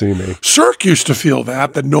come see me. Cirque used to feel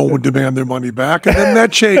that no one would demand their money back, and then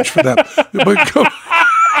that changed for them.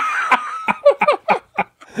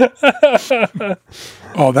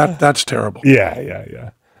 That's terrible.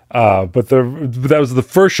 Yeah. But that was the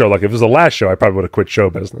first show. Like, if it was the last show, I probably would have quit show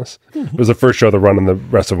business. It was the first show to run, and the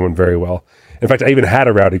rest of them went very well. In fact, I even had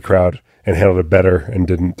a rowdy crowd and handled it better, and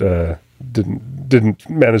didn't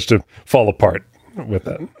manage to fall apart with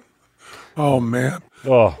that. Oh man.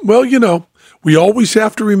 Oh. Well, we always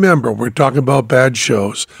have to remember we're talking about bad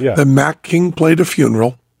shows. Yeah. That Mac King played a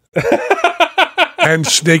funeral, and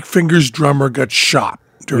Snake Fingers' drummer got shot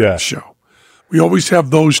during the show. We always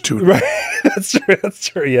have those two. Right. That's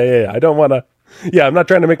true. Yeah. I don't want to. Yeah, I'm not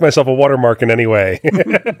trying to make myself a watermark in any way.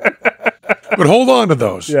 But hold on to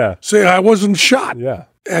those. Yeah. Say I wasn't shot. Yeah.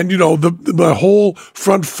 And, the whole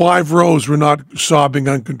front 5 rows were not sobbing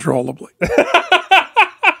uncontrollably.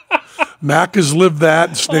 Mac has lived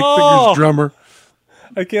that, Snake Fingers' drummer.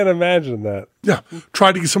 I can't imagine that. Yeah.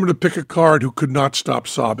 Tried to get someone to pick a card who could not stop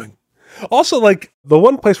sobbing. Also, like, the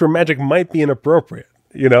one place where magic might be inappropriate,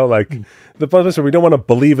 the place where we don't want to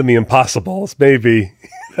believe in the impossible is maybe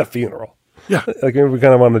a funeral. Yeah. Like, maybe we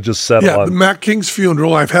kind of want to just settle on. The Mac King's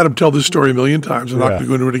funeral, I've had him tell this story a million times. I'm not going to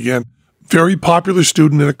go into it again. Very popular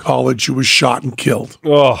student in a college who was shot and killed.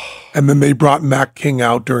 Oh. And then they brought Mac King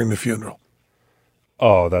out during the funeral.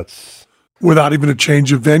 Oh, that's... Without even a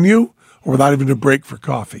change of venue or without even a break for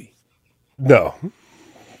coffee. No.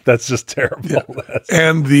 That's just terrible. Yeah.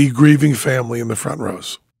 And the grieving family in the front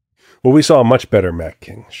rows. Well, we saw a much better Mac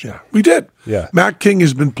King show. Yeah, we did. Yeah. Mac King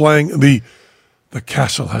has been playing the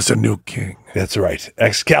castle has a new king. That's right.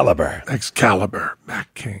 Excalibur,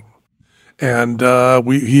 Mac King. And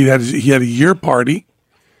he had a year party.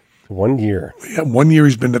 1 year. Yeah, 1 year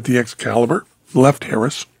he's been at the Excalibur. Left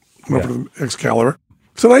Harris. Went over to the Excalibur.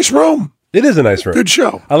 It's a nice room. It is a nice room. Good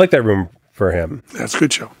show. I like that room for him. That's a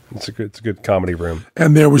good show. It's a good comedy room.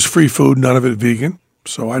 And there was free food, none of it vegan.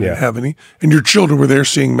 So I didn't have any. And your children were there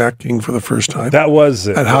seeing Mac King for the first time. That was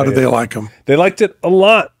it. And how did they like him? They liked it a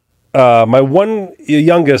lot. My one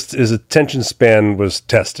youngest, his attention span was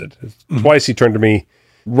tested. Twice he turned to me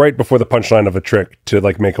right before the punchline of a trick to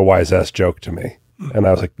like make a wise ass joke to me. And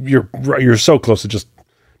I was like, you're so close to just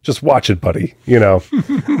watch it, buddy. If you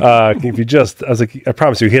I was like, I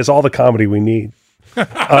promise you, he has all the comedy we need.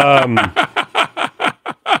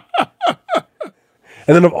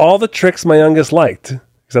 And then of all the tricks my youngest liked,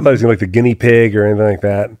 because I thought he was going to like the guinea pig or anything like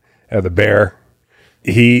that, or the bear,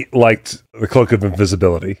 he liked the cloak of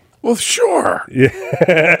invisibility. Well, sure. Yeah.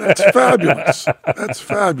 That's fabulous.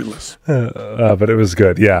 But it was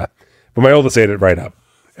good, yeah. But my oldest ate it right up.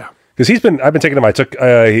 Yeah. Because I've been taking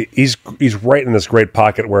him, he's right in this great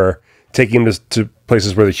pocket where taking him to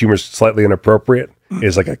places where the humor's slightly inappropriate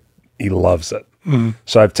is like he loves it.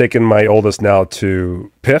 So I've taken my oldest now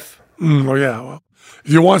to Piff. Oh, yeah. Well,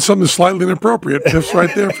 if you want something slightly inappropriate, Piff's right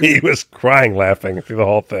there for you. He was crying, laughing through the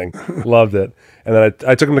whole thing. Loved it. And then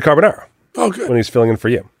I took him to Carbonaro. Oh, good. When he was filling in for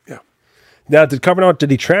you. Yeah. Now, did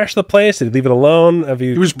he trash the place? Did he leave it alone?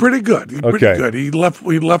 He was pretty good. He left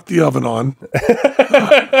the oven on.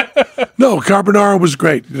 No, Carbonaro was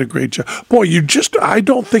great. He did a great job. Boy, I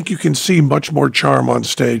don't think you can see much more charm on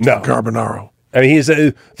stage than Carbonaro. I mean,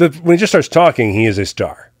 when he just starts talking, he is a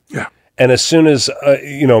star. Yeah. And as soon as,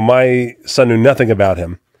 my son knew nothing about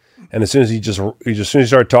him, and as soon as he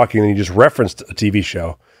started talking and he just referenced a TV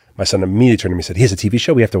show, My son immediately turned to me and said, he has a TV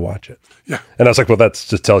show, we have to watch it. Yeah. And I was like, well, that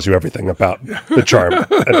just tells you everything about the charm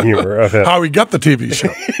and humor of it. How he got the TV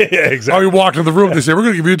show. Yeah, exactly. How he walked in the room, they say, we're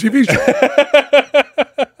going to give you a TV show.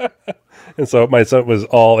 And so my son was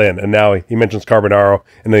all in. And now he mentions Carbonaro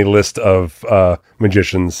in the list of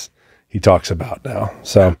magicians he talks about now.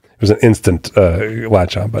 So it was an instant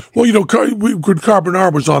latch on. But Well, when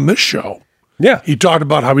Carbonaro was on this show, yeah. he talked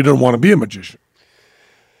about how he didn't want to be a magician.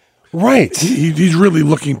 Right. He's really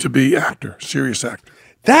looking to be serious actor.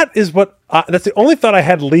 That is what, that's the only thought I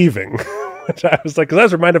had leaving. Which I was like, because I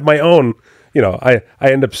was reminded of my own, I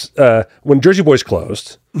end up, when Jersey Boys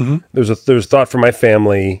closed, there was thought for my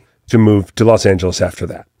family to move to Los Angeles after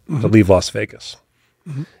that, to leave Las Vegas.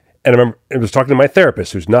 And I remember I was talking to my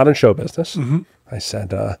therapist, who's not in show business. I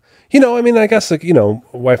said, I guess,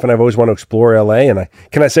 wife and I have always wanted to explore LA. And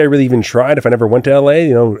can I say I really even tried if I never went to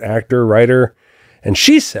LA, actor, writer. And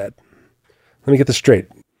she said, let me get this straight.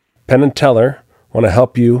 Penn and Teller want to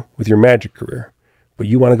help you with your magic career, but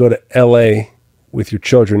you want to go to LA with your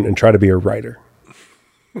children and try to be a writer.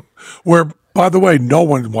 Where, by the way, no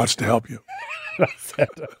one wants to help you.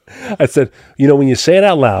 I said, when you say it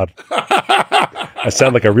out loud, I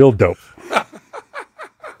sound like a real dope.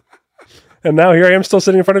 And now here I am still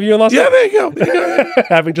sitting in front of you in Los Angeles. Yeah, there you go.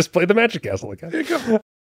 Having just played the Magic Castle again. There you go.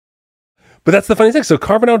 But that's the funny thing. So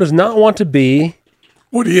Carbonaro does not want to be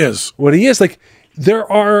what he is. Like,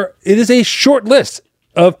 it is a short list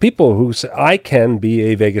of people who say, I can be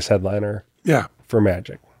a Vegas headliner for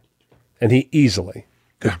Magic. And he easily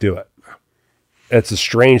could do it. It's a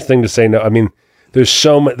strange thing to say no. I mean, there's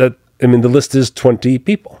so much the list is 20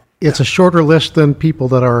 people. It's a shorter list than people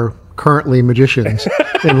that are currently magicians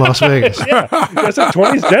in Las Vegas. Yeah, I said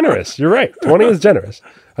 20 is generous. You're right. 20 is generous.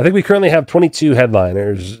 I think we currently have 22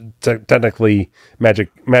 headliners, technically magic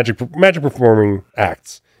performing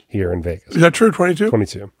acts here in Vegas. Is that true? 22?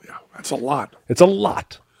 22. Yeah, that's a lot. It's a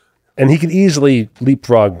lot. And he could easily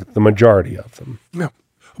leapfrog the majority of them. Yeah.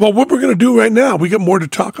 Well, what we're going to do right now, we got more to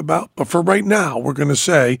talk about, but for right now, we're going to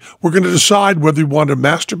decide whether we want to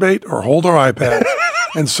masturbate or hold our iPads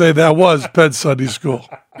and say that was Penn Sunday School.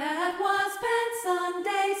 That was Penn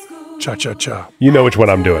Sunday School. Cha-cha-cha. You know which one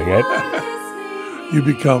I'm doing, right? You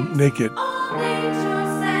become naked. All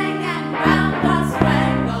nature sang and round us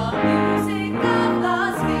rang the music of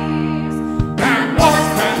the spheres. That was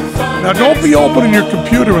Penn Sunday Now, don't be opening your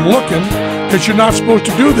computer and looking, because you're not supposed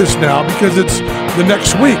to do this now because it's the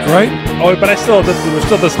next week, right? Oh, but we're still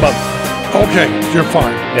this month. Okay, you're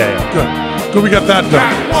fine. Yeah. Good, we got that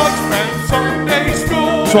done.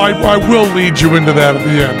 So I will lead you into that at the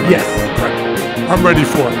end. Right? Yes. Right. I'm ready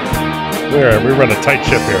for it. We run a tight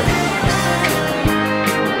ship here.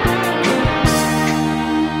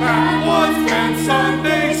 That was Penn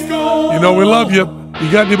Sunday School. You know we love you.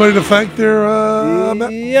 You got anybody to thank there,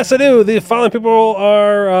 Matt? Yes, I do. The following people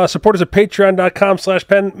are supporters at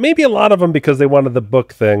patreon.com/Penn. Maybe a lot of them because they wanted the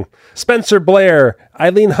book thing. Spencer Blair,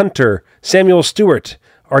 Eileen Hunter, Samuel Stewart,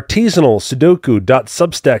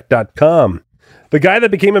 artisanalsudoku.substack.com. The guy that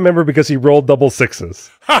became a member because he rolled double sixes.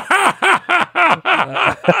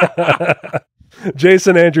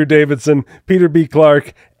 Jason Andrew Davidson, Peter B.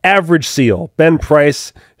 Clark, Average Seal, Ben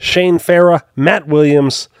Price, Shane Farah, Matt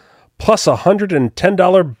Williams, plus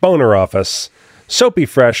 $110 boner office, Soapy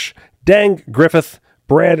Fresh, Dang Griffith,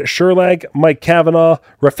 Brad Sherlag, Mike Kavanaugh,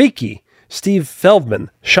 Rafiki, Steve Feldman,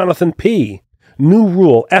 Jonathan P.,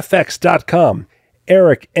 NewRuleFX.com,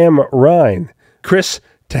 Eric M. Ryan, Chris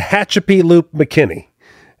Tehachapi Loop McKinney,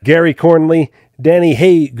 Gary Cornley, Danny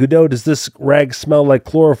Hey, Godot, does this rag smell like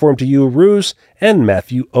chloroform to you, Ruse, and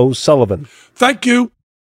Matthew O'Sullivan. Thank you.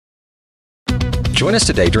 Join us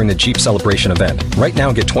today during the Jeep Celebration event. Right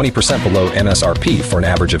now, get 20% below MSRP for an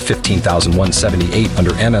average of $15,178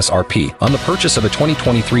 under MSRP on the purchase of a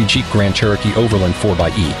 2023 Jeep Grand Cherokee Overland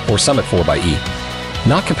 4xE or Summit 4xE.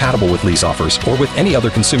 Not compatible with lease offers or with any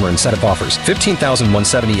other consumer incentive offers.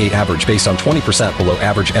 $15,178 average based on 20% below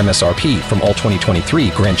average MSRP from all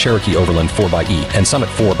 2023 Grand Cherokee Overland 4xE and Summit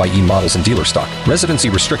 4xE models in dealer stock. Residency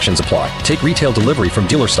restrictions apply. Take retail delivery from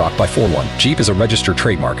dealer stock by 4/1. Jeep is a registered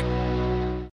trademark.